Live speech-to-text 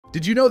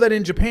Did you know that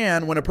in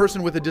Japan, when a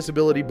person with a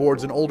disability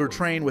boards an older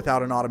train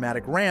without an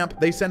automatic ramp,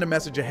 they send a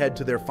message ahead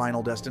to their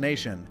final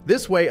destination?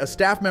 This way, a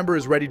staff member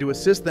is ready to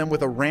assist them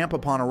with a ramp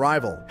upon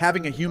arrival.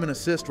 Having a human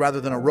assist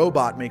rather than a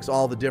robot makes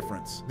all the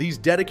difference. These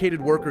dedicated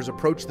workers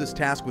approach this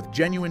task with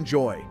genuine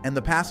joy, and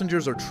the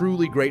passengers are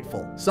truly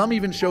grateful. Some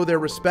even show their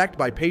respect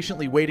by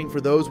patiently waiting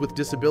for those with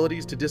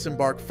disabilities to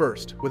disembark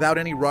first, without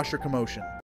any rush or commotion.